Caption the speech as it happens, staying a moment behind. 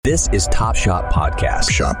This is Top Shop Podcast.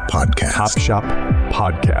 Shop Podcast. Top Shop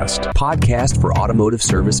Podcast. Podcast for automotive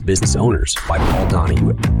service business owners by Paul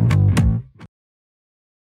Donahue.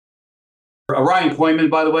 Ryan Kooiman,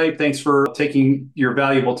 by the way, thanks for taking your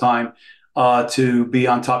valuable time to be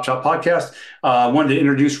on Top Shop Podcast. I wanted to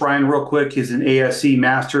introduce Ryan real quick. He's an ASE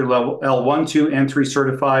Master L1, 2, and 3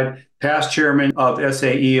 certified Past Chairman of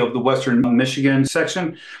SAE of the Western Michigan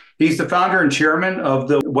section. He's the founder and chairman of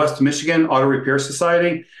the West Michigan Auto Repair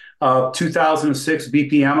Society, 2006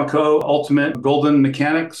 BP Amico Ultimate Golden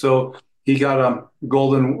Mechanic. So he got a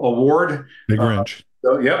golden award. Big wrench.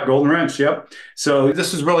 Yep, golden wrench, yep. So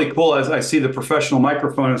this is really cool as I see the professional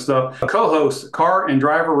microphone and stuff. Co-host car and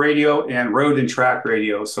driver radio and road and track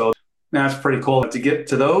radio. So that's pretty cool. To get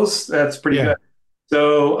to those, that's pretty good.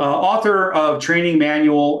 So author of training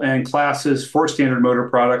manual and classes for Standard Motor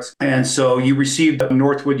Products. And so you received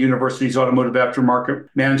Northwood University's Automotive Aftermarket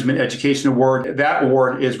Management Education Award. That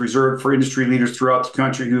award is reserved for industry leaders throughout the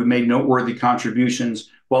country who have made noteworthy contributions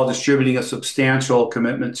while distributing a substantial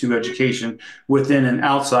commitment to education within and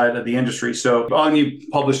outside of the industry. So you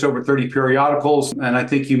published over 30 periodicals, and I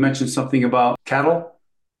think you mentioned something about cattle.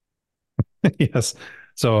 Yes.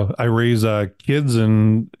 So I raise kids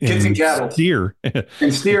and cattle. Steer.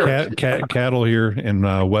 And steer. Cattle here in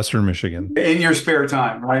Western Michigan. In your spare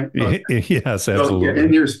time, right? Yes, absolutely. So,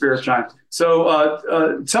 in your spare time.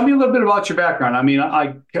 So tell me a little bit about your background. I mean,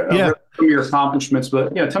 I read some of your accomplishments,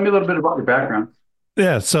 but tell me a little bit about your background.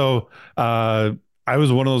 Yeah. So I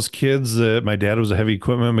was one of those kids that my dad was a heavy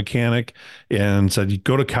equipment mechanic and said, you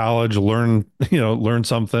go to college, learn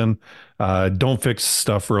something, don't fix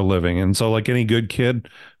stuff for a living. And so like any good kid,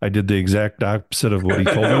 I did the exact opposite of what he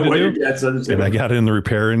told me to do. And I got in the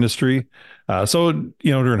repair industry. So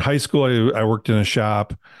during high school, I worked in a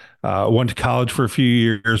shop, went to college for a few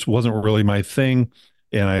years, wasn't really my thing.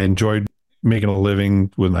 And I enjoyed making a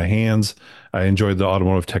living with my hands. I enjoyed the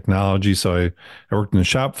automotive technology. So I worked in the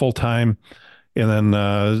shop full time. And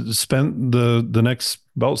then spent the next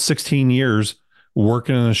about 16 years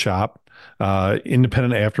working in a shop,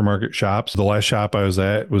 independent aftermarket shops. The last shop I was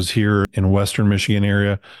at was here in Western Michigan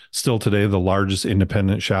area, still today the largest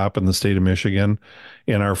independent shop in the state of Michigan.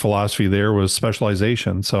 And our philosophy there was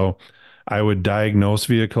specialization. So I would diagnose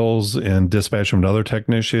vehicles and dispatch them to other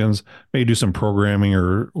technicians, maybe do some programming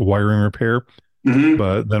or wiring repair. Mm-hmm.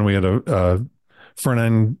 But then we had a front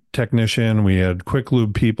end technician, we had quick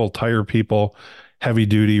lube people, tire people, heavy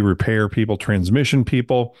duty repair people, transmission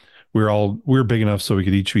people. We were big enough so we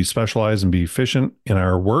could each be specialized and be efficient in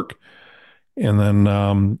our work. And then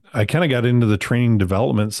I kind of got into the training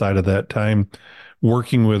development side of that time,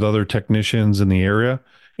 working with other technicians in the area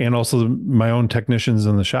and also my own technicians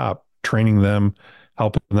in the shop, training them,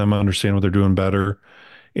 helping them understand what they're doing better.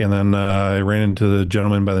 And then I ran into the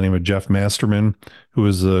gentleman by the name of Jeff Masterman, who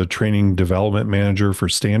was the training development manager for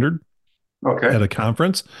Standard at a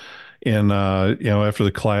conference. And, after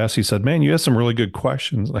the class, he said, man, you asked some really good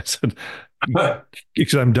questions. And I said,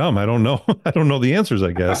 because I'm dumb. I don't know. I don't know the answers,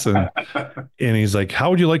 I guess. And he's like, how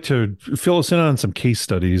would you like to fill us in on some case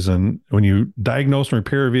studies? And when you diagnose and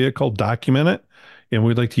repair a vehicle, document it. And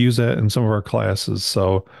we'd like to use that in some of our classes.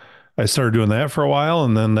 So I started doing that for a while.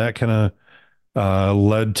 And then that kind of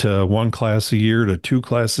led to 1 class a year to 2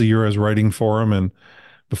 classes a year. I was writing for them. And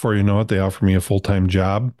before you know it, they offered me a full-time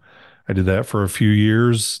job. I did that for a few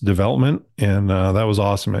years, development. And that was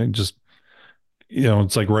awesome. I just,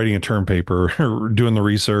 it's like writing a term paper, or doing the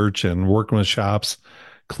research and working with shops,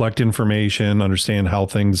 collect information, understand how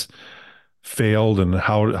things failed and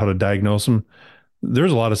how to diagnose them.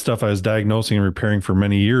 There's a lot of stuff I was diagnosing and repairing for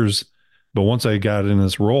many years. But once I got in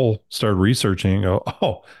this role, started researching and go,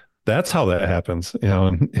 oh, that's how that happens,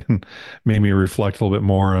 and made me reflect a little bit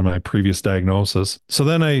more on my previous diagnosis. So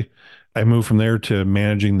then I moved from there to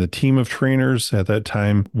managing the team of trainers. At that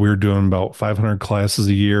time, we were doing about 500 classes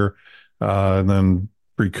a year. And then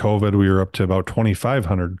pre-COVID, we were up to about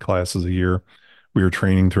 2,500 classes a year. We were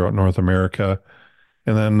training throughout North America.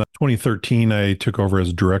 And then 2013, I took over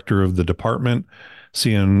as director of the department,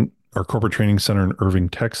 seeing our corporate training center in Irving,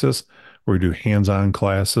 Texas, where we do hands-on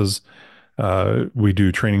classes. We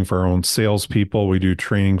do training for our own salespeople. We do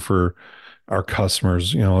training for our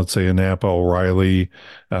customers, let's say a Napa, O'Reilly,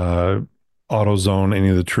 AutoZone, any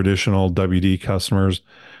of the traditional WD customers,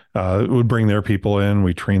 would bring their people in.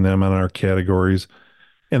 We train them on our categories.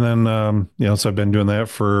 And then, so I've been doing that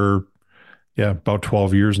for, about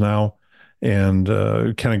 12 years now, and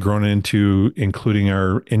kind of grown into including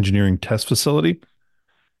our engineering test facility.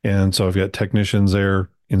 And so I've got technicians there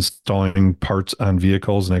installing parts on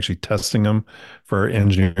vehicles and actually testing them for our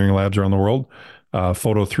engineering labs around the world,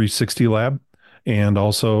 Photo 360 lab. and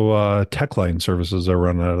also tech line services are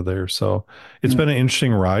run out of there. So it's been an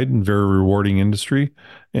interesting ride and very rewarding industry,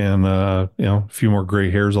 and a few more gray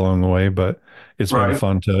hairs along the way, but it's been Right.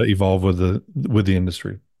 fun to evolve with the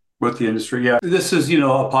industry. With the industry, yeah. This is, a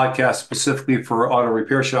podcast specifically for auto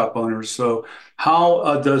repair shop owners. So,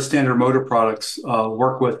 how does Standard Motor Products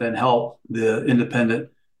work with and help the independent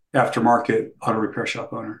aftermarket auto repair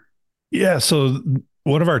shop owner? Yeah. So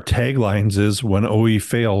one of our taglines is when OE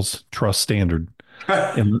fails, trust Standard.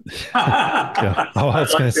 And yeah, how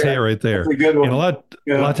else can I say it right there? That's a good one. And a lot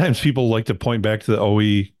of times people like to point back to the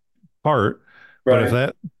OE part, but if Right.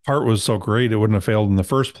 that part was so great, it wouldn't have failed in the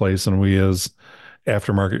first place, and we as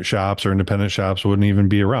aftermarket shops or independent shops wouldn't even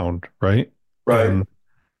be around, right? Right. And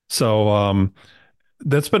so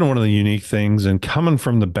that's been one of the unique things. And coming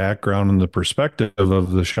from the background and the perspective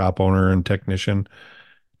of the shop owner and technician,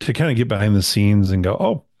 to kind of get behind the scenes and go,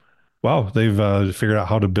 oh, wow, they've figured out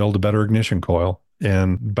how to build a better ignition coil.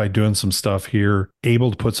 And by doing some stuff here, able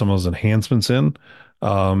to put some of those enhancements in.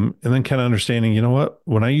 And then kind of understanding, you know what,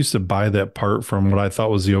 when I used to buy that part from what I thought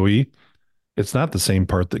was the OE, it's not the same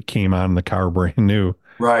part that came on the car brand new.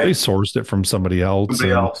 They Right. sourced it from somebody else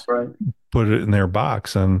Somebody and else, right? put it in their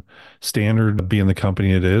box. And Standard, being the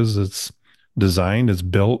company it is, it's designed, it's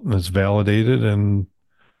built, and it's validated and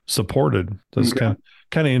supported. That's Okay.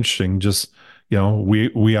 kind of interesting. Just,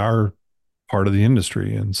 we are part of the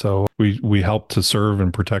industry, and so we help to serve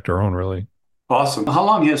and protect our own, really. Awesome. How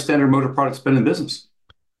long has Standard Motor Products been in business?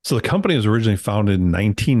 So the company was originally founded in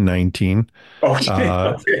 1919. Okay.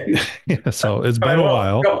 Okay. Yeah, so it's been a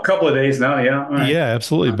while. A couple of days now, yeah. All right. Yeah,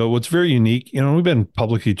 absolutely. But what's very unique, we've been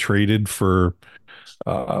publicly traded for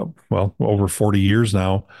over 40 years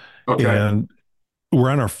now, Okay. and we're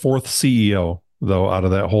on our fourth CEO though out of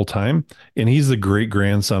that whole time, and he's the great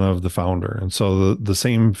grandson of the founder, and so the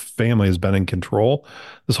same family has been in control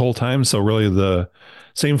this whole time. So really, the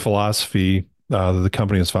same philosophy that the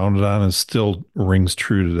company is founded on is still rings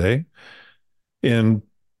true today, and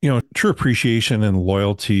true appreciation and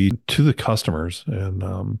loyalty to the customers, and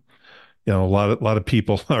a lot of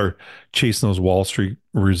people are chasing those Wall Street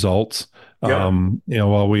results. Yeah.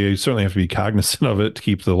 While we certainly have to be cognizant of it to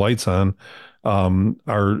keep the lights on,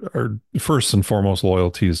 our first and foremost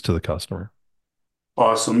loyalty is to the customer.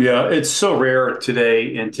 Awesome. Yeah, it's so rare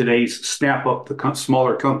today in today's snap up the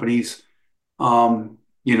smaller companies, and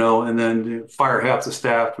then fire half the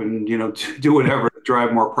staff and, do whatever to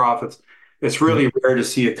drive more profits. It's really rare to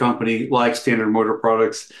see a company like Standard Motor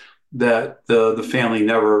Products that the family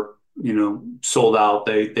never, sold out.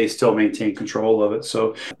 They still maintain control of it.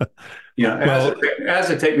 So, Well, as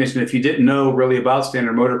a technician, if you didn't know really about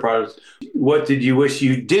Standard Motor Products, what did you wish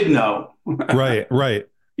you did know? right.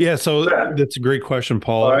 Yeah. So that's a great question,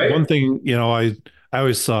 Paul. All right. One thing, I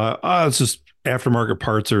always thought, it's just aftermarket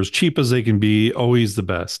parts are as cheap as they can be, always the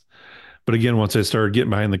best. But again, once I started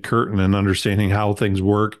getting behind the curtain and understanding how things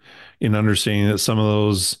work and understanding that some of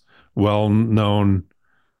those well-known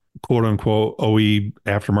quote unquote OE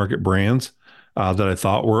aftermarket brands that I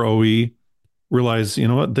thought were OE, realize, you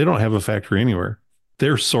know what, they don't have a factory anywhere.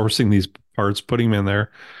 They're sourcing these parts, putting them in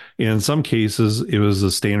there. In some cases, it was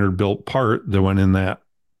a standard built part that went in that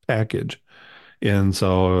package. And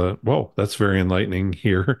so, whoa, that's very enlightening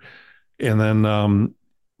here. And then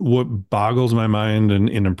what boggles my mind and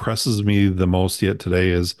impresses me the most yet today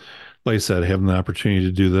is, like I said, having the opportunity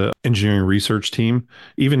to do the engineering research team.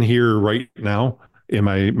 Even here right now in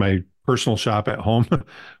my personal shop at home,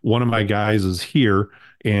 one of my guys is here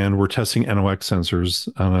and we're testing NOx sensors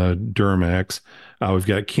on a Duramax. We've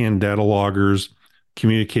got CAN data loggers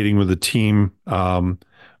communicating with the team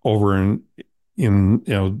over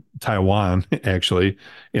in Taiwan actually,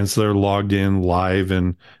 and so they're logged in live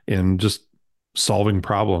and just solving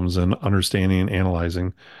problems and understanding and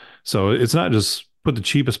analyzing. So it's not just put the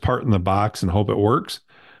cheapest part in the box and hope it works,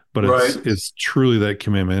 but it's truly that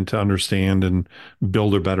commitment to understand and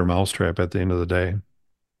build a better mousetrap at the end of the day.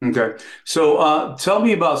 Okay. So tell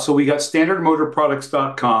me about, so we got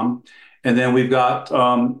standardmotorproducts.com, and then we've got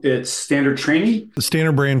it's standard training.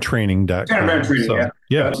 Standardbrandtraining.com. Standard brand training, So,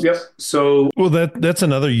 yeah. Yep. So well, that's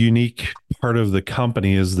another unique part of the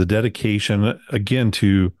company is the dedication again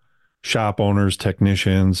to shop owners,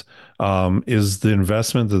 technicians, is the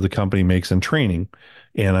investment that the company makes in training.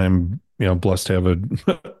 And I'm, blessed to have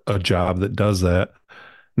a job that does that.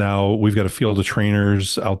 Now we've got a field of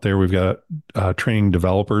trainers out there. We've got training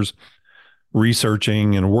developers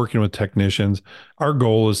researching and working with technicians. Our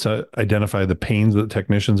goal is to identify the pains that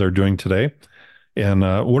technicians are doing today and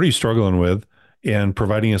what are you struggling with, and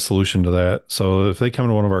providing a solution to that. So if they come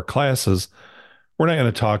to one of our classes, we're not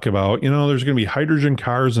going to talk about, there's going to be hydrogen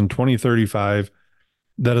cars in 2035.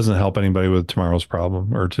 that doesn't help anybody with tomorrow's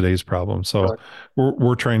problem or today's problem. So Right.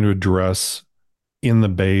 we're trying to address in the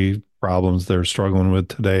bay problems they're struggling with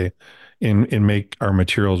today and make our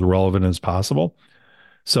materials relevant as possible.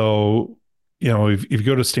 So, if you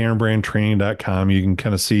go to standardbrandtraining.com, you can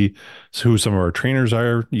kind of see who some of our trainers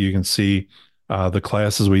are. You can see the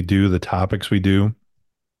classes we do, the topics we do.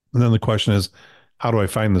 And then the question is, how do I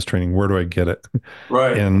find this training? Where do I get it?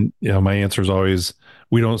 Right. And, my answer is always,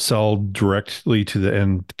 we don't sell directly to the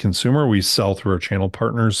end consumer. We sell through our channel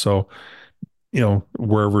partners. So,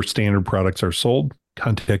 wherever standard products are sold,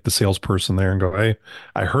 contact the salesperson there and go, hey,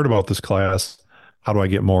 I heard about this class. How do I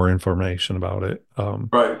get more information about it?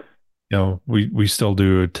 Right. We still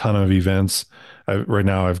do a ton of events. Right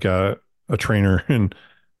now, I've got a trainer in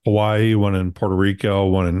Hawaii, one in Puerto Rico,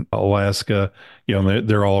 one in Alaska. And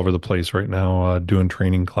they're all over the place right now doing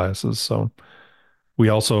training classes. So we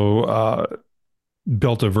also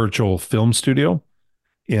built a virtual film studio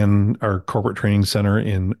in our corporate training center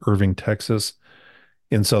in Irving, Texas.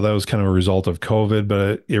 And so that was kind of a result of COVID,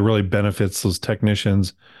 but it really benefits those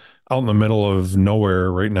technicians out in the middle of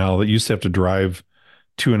nowhere right now that used to have to drive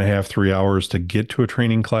 2.5, 3 hours to get to a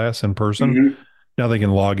training class in person. Hmm. Now they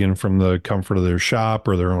can log in from the comfort of their shop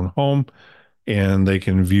or their own home, and they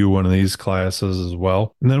can view one of these classes as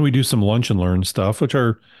well. And then we do some lunch and learn stuff, which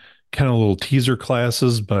are kind of little teaser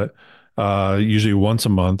classes, but usually once a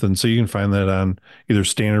month. And so you can find that on either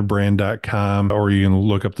standardbrand.com, or you can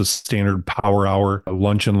look up the Standard Power Hour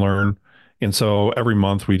lunch and learn. And so every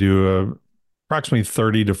month we do a approximately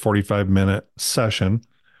 30 to 45-minute session,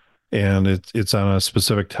 and it's on a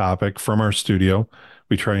specific topic from our studio.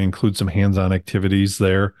 We try to include some hands-on activities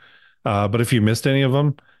there. But if you missed any of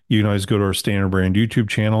them, you can always go to our Standard Brand YouTube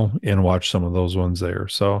channel and watch some of those ones there.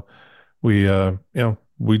 So we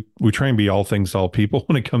try and be all things to all people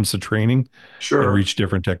when it comes to training and Sure. reach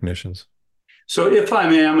different technicians. So if I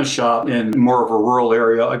am a shop in more of a rural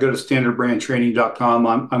area, I go to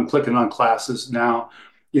standardbrandtraining.com. I'm clicking on classes now,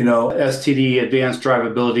 STD, advanced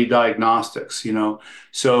drivability diagnostics,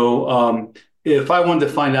 So if I wanted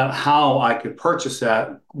to find out how I could purchase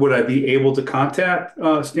that, would I be able to contact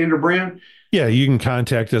Standard Brand? Yeah, you can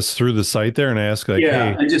contact us through the site there and ask like,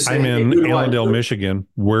 Yeah, hey, and just I'm say, hey, in who do I Allendale, Michigan.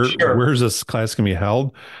 Sure. Where's this class going to be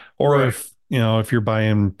held? Or Right. if you're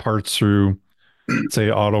buying parts through, say,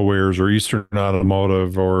 AutoWares or Eastern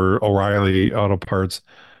Automotive or O'Reilly Auto Parts,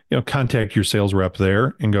 contact your sales rep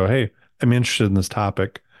there and go, hey, I'm interested in this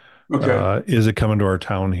topic. Okay. Is it coming to our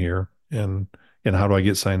town here? And how do I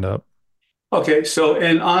get signed up? Okay. So,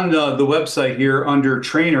 and on the website here under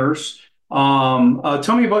trainers, tell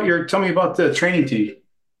me about the training team.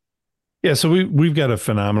 Yeah, so we've got a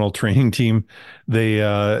phenomenal training team.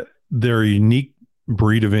 They're a unique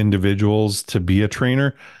breed of individuals to be a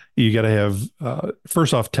trainer. You got to have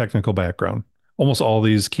first off technical background. Almost all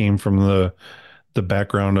these came from the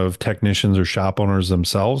background of technicians or shop owners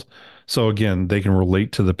themselves. So again, they can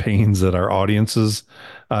relate to the pains that our audience is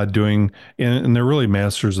doing, and they're really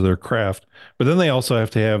masters of their craft. But then they also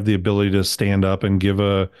have to have the ability to stand up and give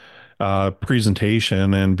a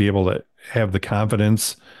presentation and be able to have the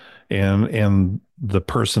confidence and the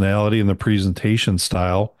personality and the presentation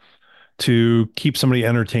style to keep somebody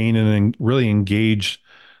entertained and really engaged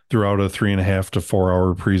throughout a 3.5 to 4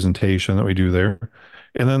 hour presentation that we do there.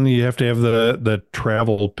 And then you have to have the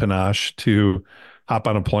travel panache to hop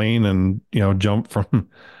on a plane and jump from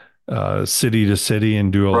city to city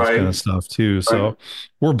and do all this kind Right. of stuff too. Right. So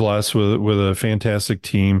we're blessed with a fantastic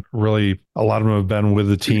team. Really, a lot of them have been with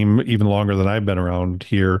the team even longer than I've been around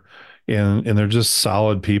here. And they're just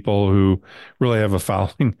solid people who really have a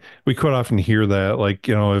following. We quite often hear that, like,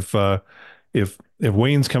 if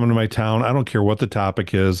Wayne's coming to my town, I don't care what the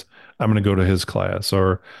topic is, I'm going to go to his class.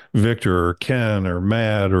 Or Victor or Ken or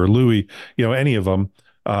Matt or Louie, any of them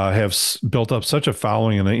have built up such a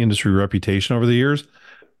following and an industry reputation over the years.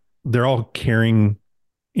 They're all caring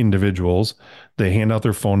individuals. They hand out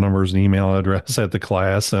their phone numbers and email address at the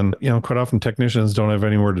class. And, quite often technicians don't have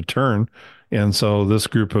anywhere to turn. And so this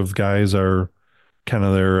group of guys are kind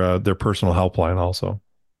of their personal helpline also.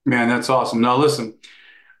 Man, that's awesome. Now, listen,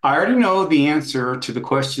 I already know the answer to the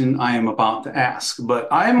question I am about to ask,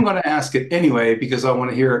 but I am going to ask it anyway because I want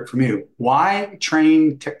to hear it from you. Why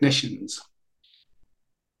train technicians?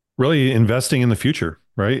 Really investing in the future,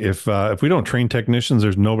 right? If we don't train technicians,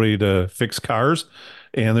 there's nobody to fix cars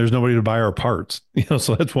and there's nobody to buy our parts.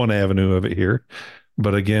 So that's one avenue of it here.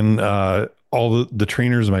 But again, all the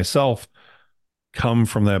trainers myself come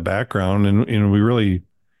from that background, and we really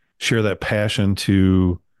share that passion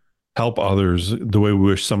to help others the way we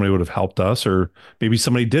wish somebody would have helped us, or maybe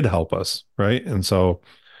somebody did help us, right? And so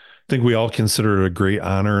think we all consider it a great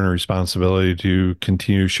honor and a responsibility to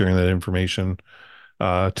continue sharing that information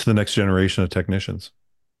to the next generation of technicians.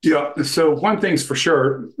 Yeah. So one thing's for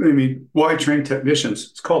sure. I mean, why train technicians?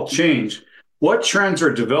 It's called change. What trends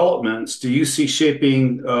or developments do you see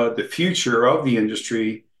shaping the future of the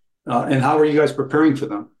industry, and how are you guys preparing for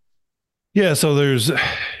them? Yeah, so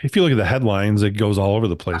if you look at the headlines, it goes all over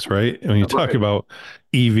the place, right? And when you talk Right. about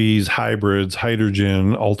EVs, hybrids,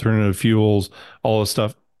 hydrogen, alternative fuels, all this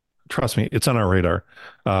stuff, trust me, it's on our radar.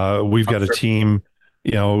 We've I'm got a sure. team,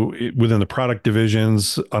 within the product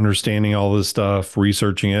divisions, understanding all this stuff,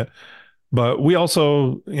 researching it. But we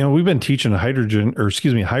also, we've been teaching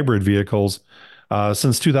hybrid vehicles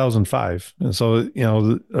since 2005. And so,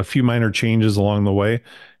 a few minor changes along the way.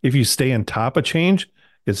 If you stay on top of change,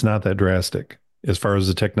 it's not that drastic as far as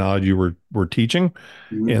the technology we're teaching.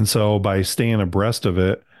 Mhm. And so by staying abreast of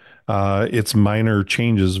it, it's minor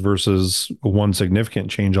changes versus one significant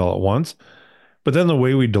change all at once. But then the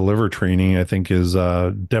way we deliver training, I think, is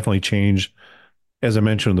definitely changed. As I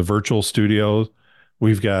mentioned, the virtual studio,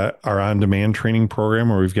 we've got our on-demand training program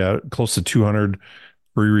where we've got close to 200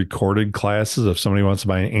 pre-recorded classes. If somebody wants to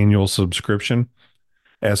buy an annual subscription,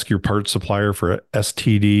 ask your part supplier for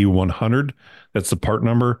STD 100. That's the part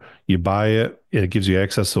number. You buy it. It gives you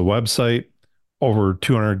access to the website. Over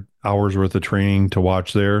 200 hours worth of training to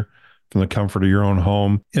watch there from the comfort of your own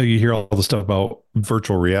home. You hear all the stuff about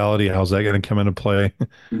virtual reality. How's that going to come into play? I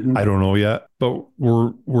Mhm. don't know yet, but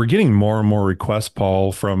we're getting more and more requests,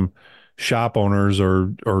 Paul, from shop owners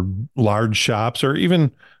or large shops or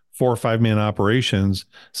even 4 or 5 man operations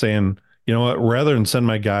saying, you know what, rather than send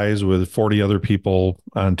my guys with 40 other people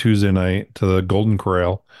on Tuesday night to the Golden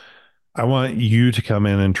Corral, I want you to come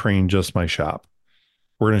in and train just my shop.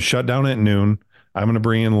 We're going to shut down at noon. I'm going to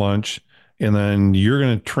bring in lunch, and then you're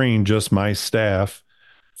going to train just my staff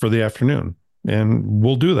for the afternoon. And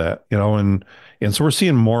we'll do that, and so we're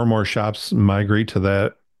seeing more and more shops migrate to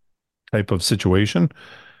that type of situation.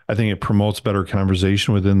 I think it promotes better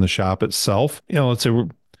conversation within the shop itself. Let's say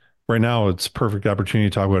right now it's a perfect opportunity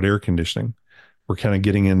to talk about air conditioning. We're kind of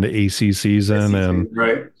getting into AC season, and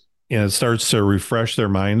Right. it starts to refresh their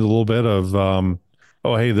mind a little bit of,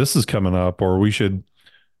 oh, hey, this is coming up, or we should,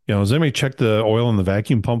 has anybody checked the oil in the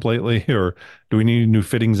vacuum pump lately? Or do we need new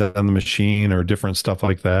fittings on the machine or different stuff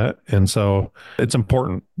like that? And so it's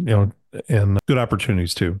important, and good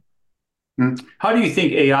opportunities too. Mhm. How do you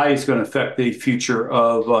think AI is going to affect the future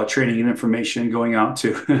of training and information going out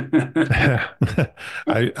to?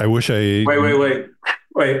 I wish I,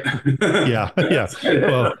 Wait. yeah, yeah.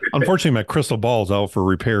 Well, unfortunately, my crystal ball is out for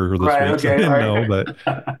repair this Right. week, so I Okay. All didn't know.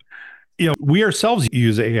 right. But we ourselves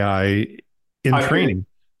use AI in I figured. training.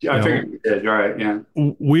 Yeah, You I know, figured you did. All right. Yeah.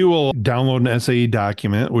 we will download an SAE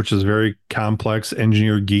document, which is very complex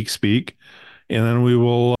engineer geek speak, and then we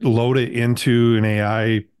will load it into an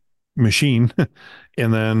AI machine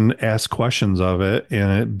and then ask questions of it.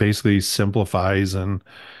 And it basically simplifies and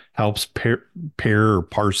helps pair or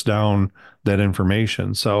parse down that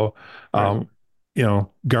information. So, Right. um,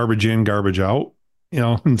 garbage in, garbage out.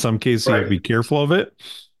 In some cases, you have to Right. be careful of it.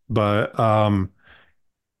 But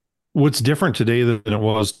what's different today than it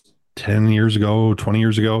was 10 years ago, 20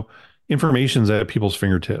 years ago? Information's at people's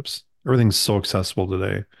fingertips. Everything's so accessible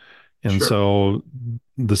today. And Sure. so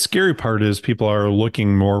the scary part is people are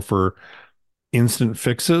looking more for instant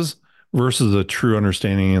fixes versus a true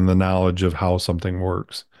understanding and the knowledge of how something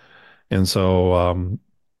works. And so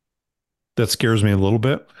that scares me a little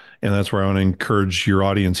bit. And that's where I want to encourage your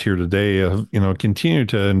audience here today, continue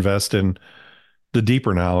to invest in the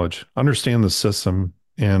deeper knowledge, understand the system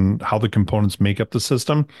and how the components make up the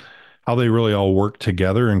system, how they really all work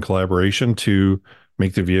together in collaboration to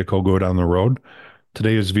make the vehicle go down the road.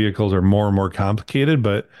 Today's vehicles are more and more complicated,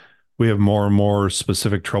 but we have more and more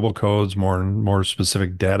specific trouble codes, more and more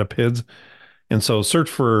specific data PIDs. And so search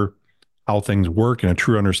for how things work and a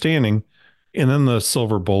true understanding. And then the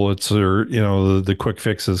silver bullets or, the quick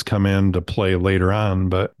fixes come into play later on,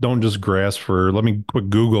 but don't just grasp for, let me quick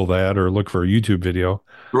Google that or look for a YouTube video.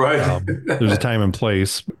 Right. There's a time and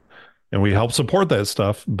place, and we help support that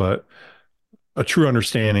stuff, but a true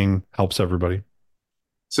understanding helps everybody.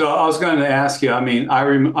 So I was going to ask you. I mean, I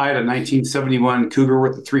had a 1971 Cougar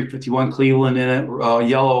with a 351 Cleveland in it,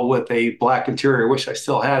 yellow with a black interior. Wish I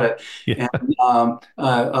still had it. Yeah. And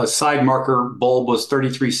a side marker bulb was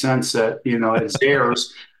 33 cents at at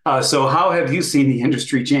Zayre's. So how have you seen the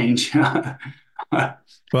industry change?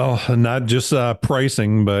 Well, not just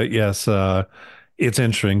pricing, but yes, it's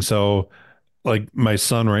interesting. So, like my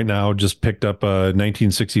son right now just picked up a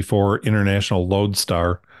 1964 International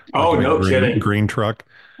Lodestar, like Oh, a big no kidding. grain truck.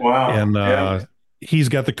 Wow. And Yeah. he's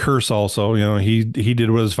got the curse also. He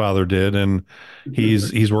did what his father did, and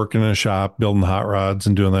he's working in a shop building hot rods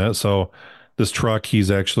and doing that. So this truck,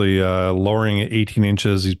 he's actually lowering it 18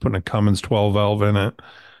 inches. He's putting a Cummins 12 valve in it,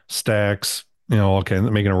 stacks, all kinds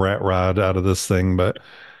of making a rat rod out of this thing. But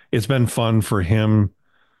it's been fun for him,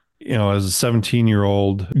 as a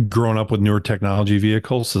 17-year-old growing up with newer technology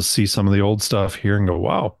vehicles, to see some of the old stuff here and go,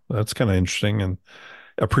 wow, that's kind of interesting, and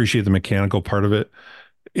appreciate the mechanical part of it.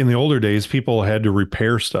 In the older days, people had to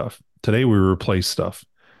repair stuff. Today we replace stuff.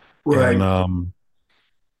 Right. And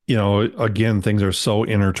again, things are so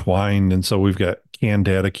intertwined. And so we've got CAN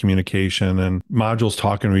data communication and modules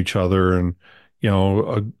talking to each other. And,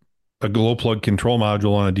 a glow plug control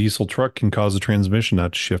module on a diesel truck can cause the transmission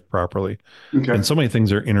not to shift properly. Okay. And so many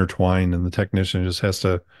things are intertwined, and the technician just has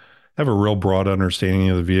to have a real broad understanding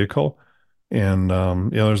of the vehicle. And,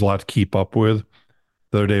 there's a lot to keep up with.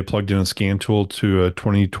 The other day, I plugged in a scan tool to a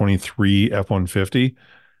 2023 F-150.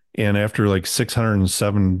 And after like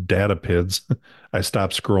 607 data PIDs, I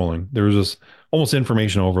stopped scrolling. There was just almost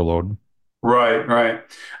information overload. Right, right.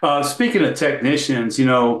 Speaking of technicians, there's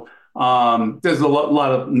a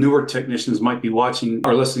lot of newer technicians might be watching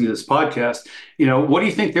or listening to this podcast. What do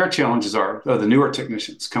you think their challenges are? The newer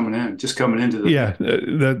technicians coming into the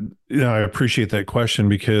Yeah, I appreciate that question,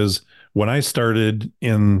 because when I started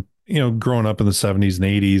growing up in the 70s and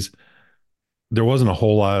 80s, there wasn't a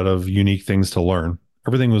whole lot of unique things to learn.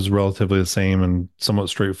 Everything was relatively the same and somewhat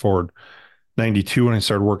straightforward. 92, when I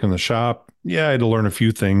started working in the shop, yeah, I had to learn a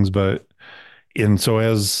few things, and so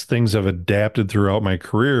as things have adapted throughout my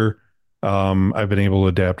career, I've been able to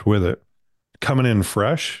adapt with it. Coming in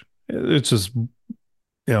fresh, it's just,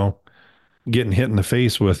 getting hit in the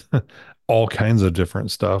face with all kinds of different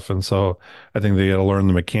stuff. And so I think they got to learn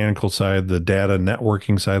the mechanical side, the data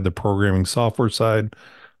networking side, the programming software side,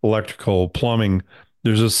 electrical, plumbing.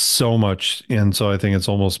 There's just so much. And so I think it's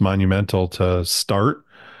almost monumental to start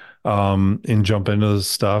and jump into this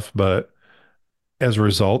stuff. But as a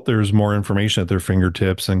result, there's more information at their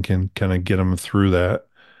fingertips and can kind of get them through that.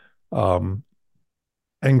 Um,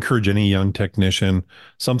 I encourage any young technician,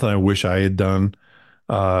 something I wish I had done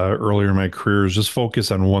earlier in my career, is just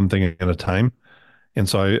focus on one thing at a time. And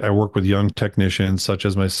so I work with young technicians such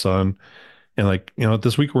as my son. And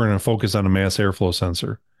this week we're going to focus on a mass airflow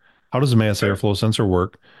sensor. How does a mass airflow sensor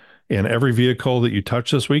work? And every vehicle that you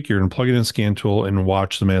touch this week, you're going to plug it in a scan tool and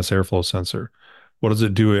watch the mass airflow sensor. What does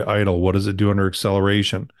it do at idle? What does it do under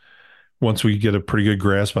acceleration? Once we get a pretty good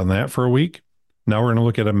grasp on that for a week, now we're going to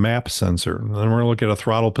look at a map sensor. And then we're going to look at a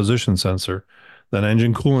throttle position sensor, then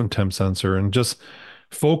engine coolant temp sensor, and just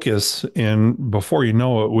focus. And before you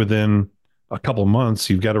know it, within a couple of months,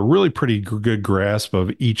 you've got a really pretty good grasp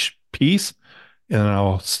of each piece, and then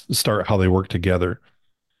I'll start how they work together.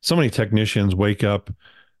 So many technicians wake up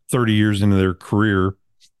 30 years into their career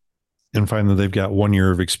and find that they've got 1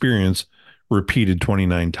 year of experience repeated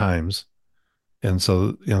 29 times. And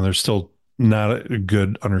so, there's still not a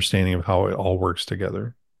good understanding of how it all works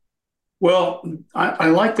together. Well, I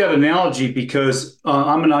like that analogy because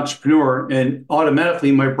I'm an entrepreneur, and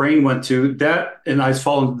automatically my brain went to that, and I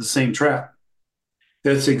fall into the same trap.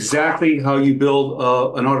 That's exactly how you build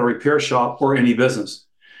an auto repair shop or any business.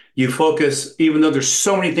 You focus, even though there's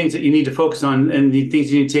so many things that you need to focus on and the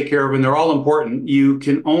things you need to take care of, and they're all important, you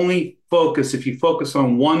can only focus if you focus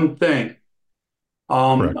on one thing.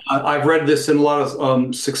 I've read this in a lot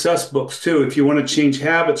of success books too. If you want to change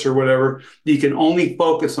habits or whatever, you can only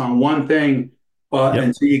focus on one thing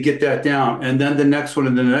until you get that down, and then the next one,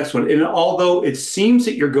 and then the next one. And although it seems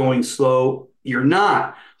that you're going slow, you're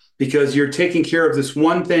not, because you're taking care of this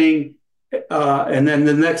one thing, and then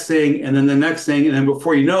the next thing, and then the next thing, and then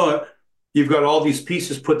before you know it, you've got all these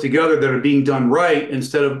pieces put together that are being done right,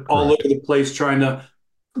 instead of all over the place trying to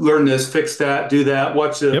learn this, fix that, do that,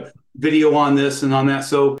 watch the video on this and on that.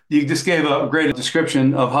 So you just gave a great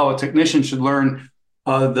description of how a technician should learn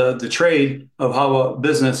the trade of how a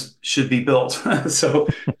business should be built. So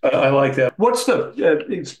I like that. What's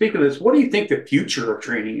speaking of this, what do you think the future of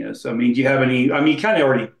training is? I mean, do you have any, you kind of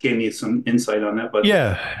already gave me some insight on that, but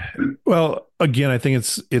yeah. Well, again, I think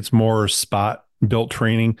it's more spot built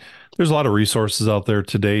training. There's a lot of resources out there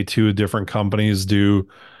today too. Different companies do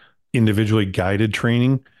individually guided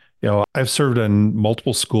training. I've served on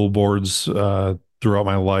multiple school boards throughout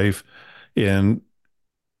my life, and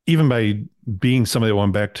even by being somebody that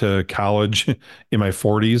went back to college in my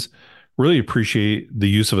 40s, really appreciate the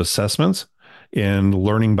use of assessments and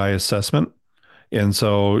learning by assessment. And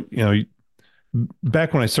so,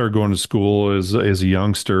 back when I started going to school as a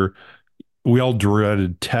youngster, we all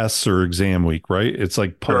dreaded tests or exam week, right? It's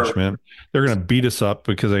like Sure. punishment. They're going to beat us up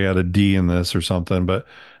because I got a D in this or something. But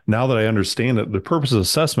now that I understand it, the purpose of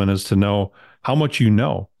assessment is to know how much you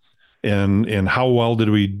know and how well did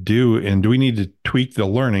we do, and do we need to tweak the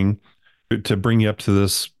learning to bring you up to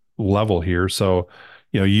this level here. So,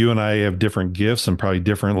 you and I have different gifts and probably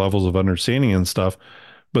different levels of understanding and stuff.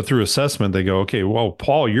 But through assessment, they go, okay, well,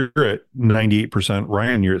 Paul, you're at 98%.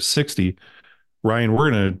 Ryan, you're at 60. Ryan, we're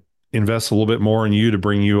going to invest a little bit more in you to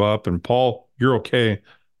bring you up. And Paul, you're okay.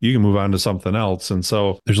 You can move on to something else. And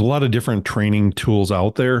so there's a lot of different training tools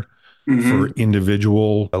out there for Hmm.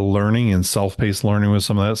 individual learning and self-paced learning with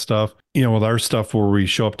some of that stuff. With our stuff where we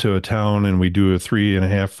show up to a town and we do a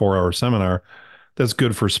 3.5, 4 hour seminar, that's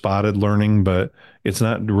good for spotted learning, but it's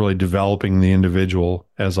not really developing the individual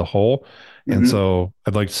as a whole. And Hmm. so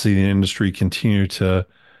I'd like to see the industry continue to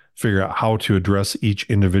figure out how to address each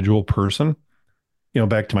individual person.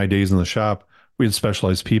 Back to my days in the shop, we had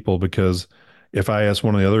specialized people because if I asked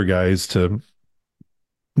one of the other guys to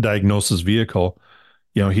diagnose his vehicle,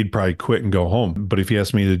 he'd probably quit and go home. But if he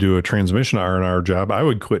asked me to do a transmission R&R job, I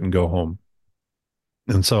would quit and go home.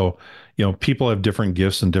 And so, people have different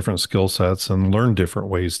gifts and different skill sets and learn different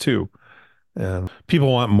ways too. And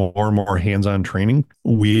people want more and more hands-on training.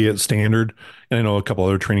 We at Standard, and I know a couple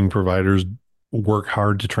other training providers, work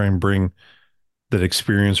hard to try and bring that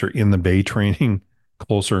experience or in the bay training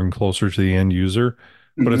closer and closer to the end user.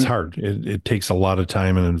 But it's Hmm. hard. It takes a lot of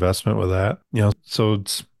time and investment with that. So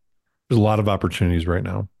there's a lot of opportunities right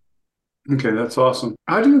now. Okay, that's awesome.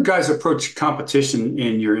 How do you guys approach competition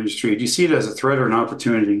in your industry? Do you see it as a threat or an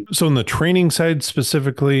opportunity? So in the training side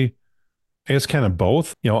specifically, I guess kind of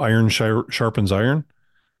both. Iron sharpens iron.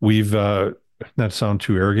 We've not to sound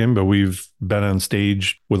too arrogant, but we've been on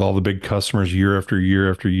stage with all the big customers year after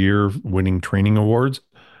year after year, winning training awards.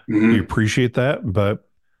 We Hmm. appreciate that, but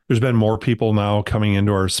there's been more people now coming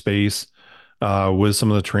into our space with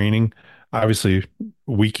some of the training. Obviously,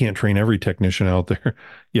 we can't train every technician out there.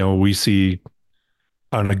 We see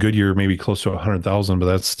on a good year maybe close to 100,000, but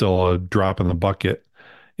that's still a drop in the bucket.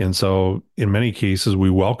 And so, in many cases, we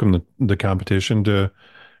welcome the competition to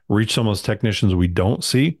reach some of those technicians we don't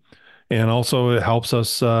see, and also it helps us,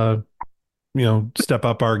 step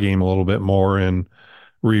up our game a little bit more and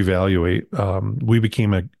reevaluate. We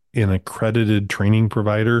became an accredited training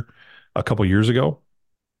provider a couple years ago.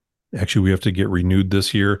 Actually, we have to get renewed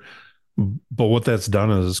this year. But what that's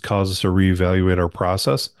done is caused us to reevaluate our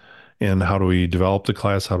process and how do we develop the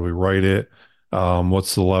class? How do we write it?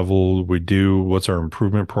 What's the level we do? What's our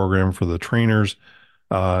improvement program for the trainers?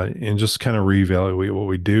 And just kind of reevaluate what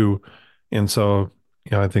we do. And so,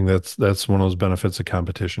 I think that's one of those benefits of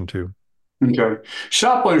competition too. Okay.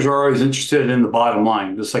 Shop owners are always interested in the bottom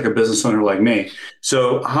line, just like a business owner like me.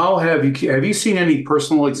 So, how have you seen any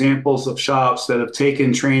personal examples of shops that have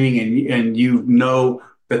taken training and you know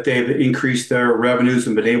that they've increased their revenues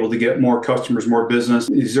and been able to get more customers, more business?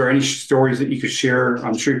 Is there any stories that you could share?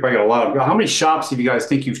 I'm sure you probably got a lot of. How many shops have you guys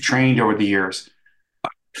think you've trained over the years?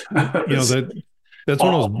 That's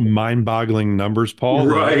one of those Oh, mind-boggling numbers, Paul.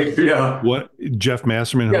 right. Yeah. What Jeff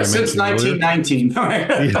Masterman, who Yeah. I Since mentioned earlier. 1919.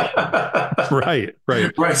 Yeah, right,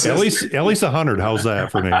 right. Right. At least 100. How's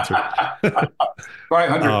that for an answer?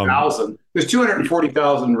 500,000. There's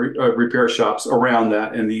 240,000 repair shops around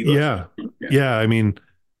that in the US. Yeah. Yeah. Yeah. I mean,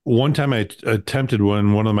 one time I attempted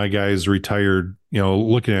when one of my guys retired,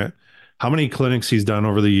 looking at how many clinics he's done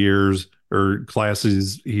over the years or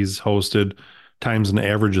classes he's hosted times an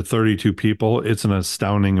average of 32 people. It's an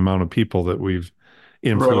astounding amount of people that we've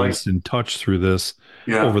Really? influenced and touched through this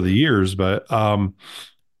Yeah. over the years. But, one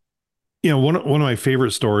of my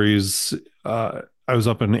favorite stories, I was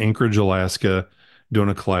up in Anchorage, Alaska, doing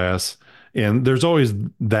a class, and there's always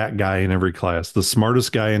that guy in every class, the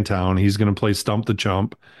smartest guy in town. He's going to play stump the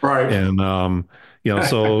chump, Right. and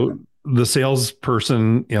so the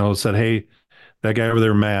salesperson, said, "Hey, that guy over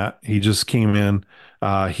there, Matt, he just came in.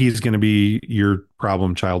 He's going to be your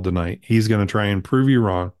problem child tonight. He's going to try and prove you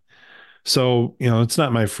wrong." So, it's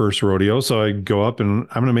not my first rodeo. So I go up and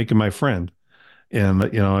I'm going to make him my friend. And,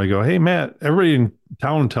 I go, "Hey, Matt, everybody in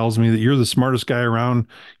town tells me that you're the smartest guy around.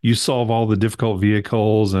 You solve all the difficult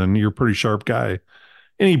vehicles and you're a pretty sharp guy."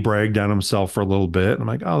 And he bragged on himself for a little bit. I'm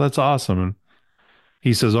like, "Oh, that's awesome." And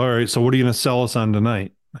he says, "All right, so what are you going to sell us on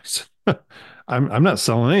tonight?" I said, I'm not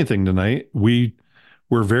selling anything tonight. We're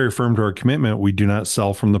very firm to our commitment. We do not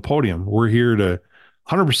sell from the podium. We're here to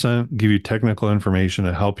 100% give you technical information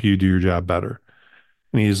to help you do your job better."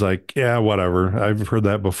 And he's like, "Yeah, whatever. I've heard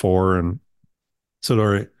that before." And said, "All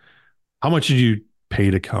right, how much did you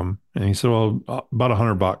pay to come?" And he said, "Well, about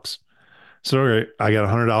 $100." I said, "All right, I got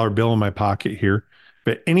 $100 bill in my pocket here. If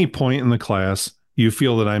at any point in the class you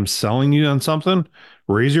feel that I'm selling you on something,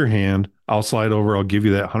 raise your hand. I'll slide over. I'll give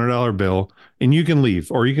you that $100 bill and you can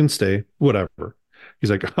leave or you can stay, whatever.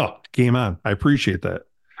 He's like, oh, game on. I appreciate that.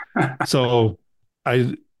 So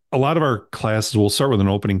a lot of our classes will start with an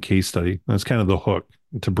opening case study. That's kind of the hook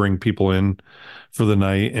to bring people in for the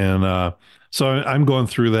night. And so I'm going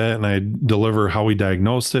through that and I deliver how we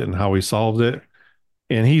diagnosed it and how we solved it.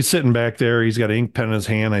 And he's sitting back there. He's got an ink pen in his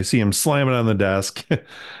hand. I see him slam it on the desk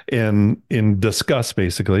and in disgust,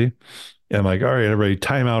 basically. And I'm like, all right, everybody,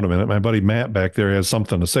 time out a minute. My buddy Matt back there has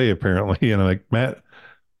something to say, apparently. And I'm like, Matt,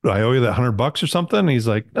 I owe you that $100 or something. And he's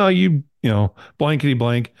like, no, you know, blankety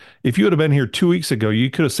blank. If you would have been here 2 weeks ago, you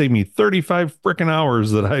could have saved me 35 freaking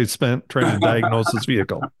hours that I spent trying to diagnose this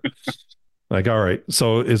vehicle. Like, all right,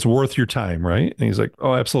 so it's worth your time, right? And he's like,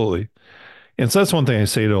 oh, absolutely. And so that's one thing I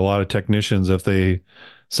say to a lot of technicians if they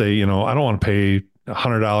say, you know, I don't want to pay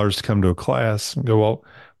 $100 to come to a class. And go, well,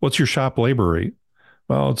 what's your shop labor rate?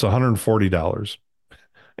 Well, it's $140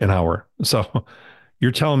 an hour. So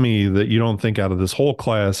you're telling me that you don't think out of this whole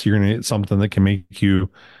class, you're going to get something that can make you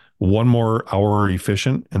one more hour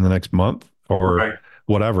efficient in the next month or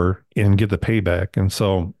whatever and get the payback. And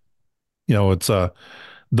so, you know, it's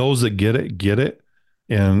those that get it.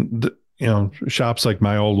 And, you know, shops like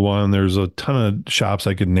my old one, there's a ton of shops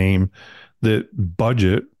I could name that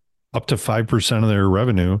budget up to 5% of their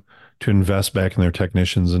revenue to invest back in their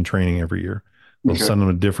technicians and training every year. They'll send them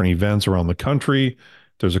to different events around the country.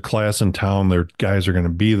 There's a class in town, their guys are going to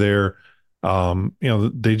be there. You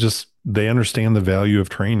know, they understand the value of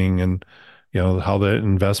training and, you know, how that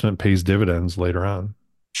investment pays dividends later on.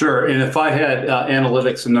 Sure. And if I had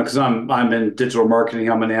analytics, and because I'm in digital marketing,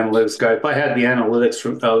 I'm an analytics guy. If I had the analytics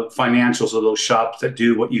from financials of those shops that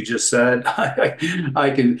do what you just said,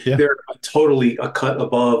 I can. Yeah. They're totally a cut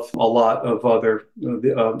above a lot of other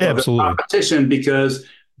competition because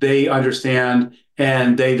they understand,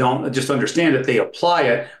 and they don't just understand it. They apply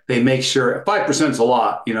it. They make sure 5% is a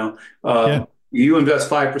lot. You know. You invest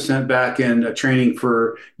 5% back in training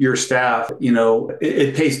for your staff, you know,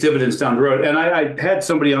 it pays dividends down the road. And I had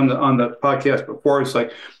somebody on the podcast before. It's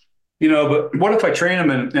like, you know, but what if I train them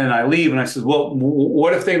and I leave? And I said, well,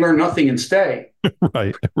 what if they learn nothing and stay?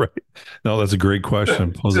 Right. No, that's a great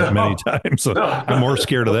question. Posed that many times. So I'm more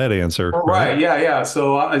scared of that answer. Right. Yeah.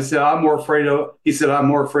 So I said, he said, I'm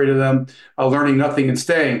more afraid of them learning nothing and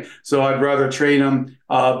staying. So I'd rather train them.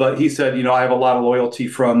 But he said, you know, I have a lot of loyalty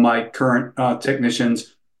from my current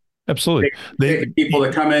technicians. Absolutely. People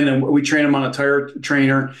that come in and we train them on a tire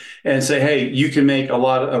trainer and say, hey, you can make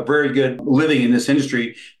a very good living in this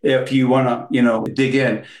industry if you want to, you know, dig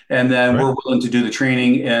in. And then we're willing to do the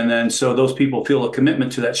training. And then so those people feel a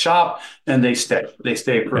commitment to that shop and they stay.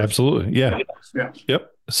 Absolutely. Yeah. Yep.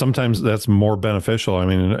 Sometimes that's more beneficial. I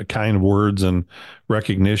mean, kind words and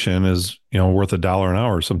recognition is, you know, worth $1 an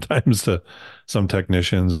hour sometimes to some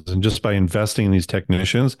technicians. And just by investing in these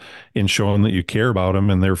technicians and showing that you care about them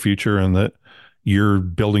and their future and that you're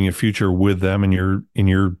building a future with them in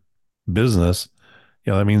your business,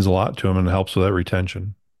 you know, that means a lot to them and helps with that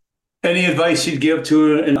retention. Any advice you'd give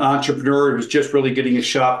to an entrepreneur who's just really getting a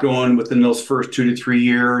shop going within those first 2 to 3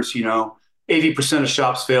 years? You know, 80% of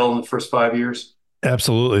shops fail in the first 5 years.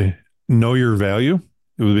 Absolutely. Know your value.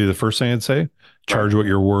 It would be the first thing I'd say. Charge what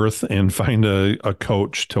you're worth and find a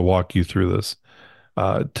coach to walk you through this.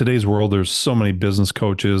 Today's world, there's so many business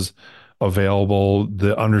coaches available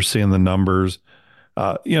that understand the numbers.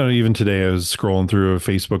 You know, even today I was scrolling through a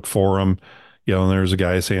Facebook forum, you know, and there's a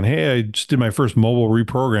guy saying, hey, I just did my first mobile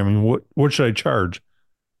reprogramming. What should I charge?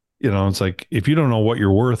 You know, it's like, if you don't know what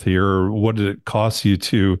you're worth here, or what did it cost you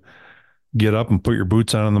to get up and put your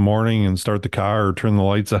boots on in the morning and start the car or turn the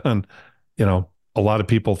lights on, you know, a lot of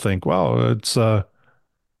people think, wow, it's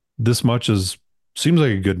this much seems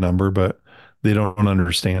like a good number, but they don't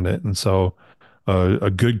understand it. And so a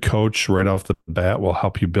good coach right off the bat will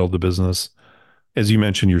help you build the business, as you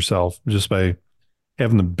mentioned yourself, just by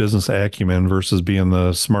having the business acumen versus being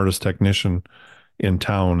the smartest technician in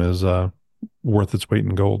town is worth its weight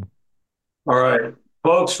in gold. All right.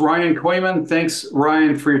 Folks, Ryan Kooiman, thanks,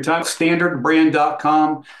 Ryan, for your time.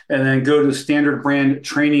 Standardbrand.com, and then go to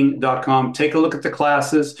standardbrandtraining.com. Take a look at the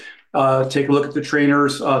classes, take a look at the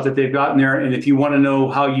trainers that they've got in there. And if you want to know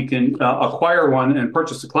how you can acquire one and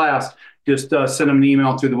purchase a class, just send them an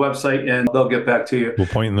email through the website and they'll get back to you. We'll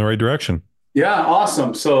point in the right direction. Yeah,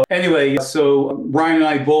 awesome. So anyway, Ryan and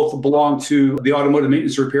I both belong to the Automotive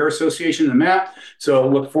Maintenance Repair Association, and Matt. So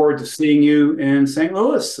look forward to seeing you in St.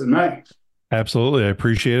 Louis in May. Absolutely. I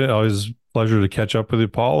appreciate it. Always a pleasure to catch up with you,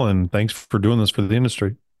 Paul. And thanks for doing this for the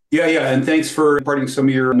industry. Yeah. And thanks for imparting some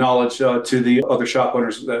of your knowledge to the other shop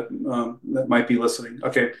owners that might be listening.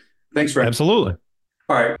 Okay. Thanks, Rick. Absolutely.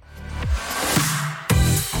 All right.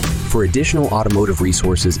 For additional automotive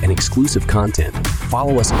resources and exclusive content,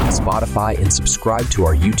 follow us on Spotify and subscribe to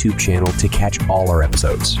our YouTube channel to catch all our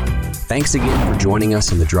episodes. Thanks again for joining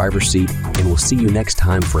us in the driver's seat, and we'll see you next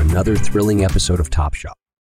time for another thrilling episode of Top Shop.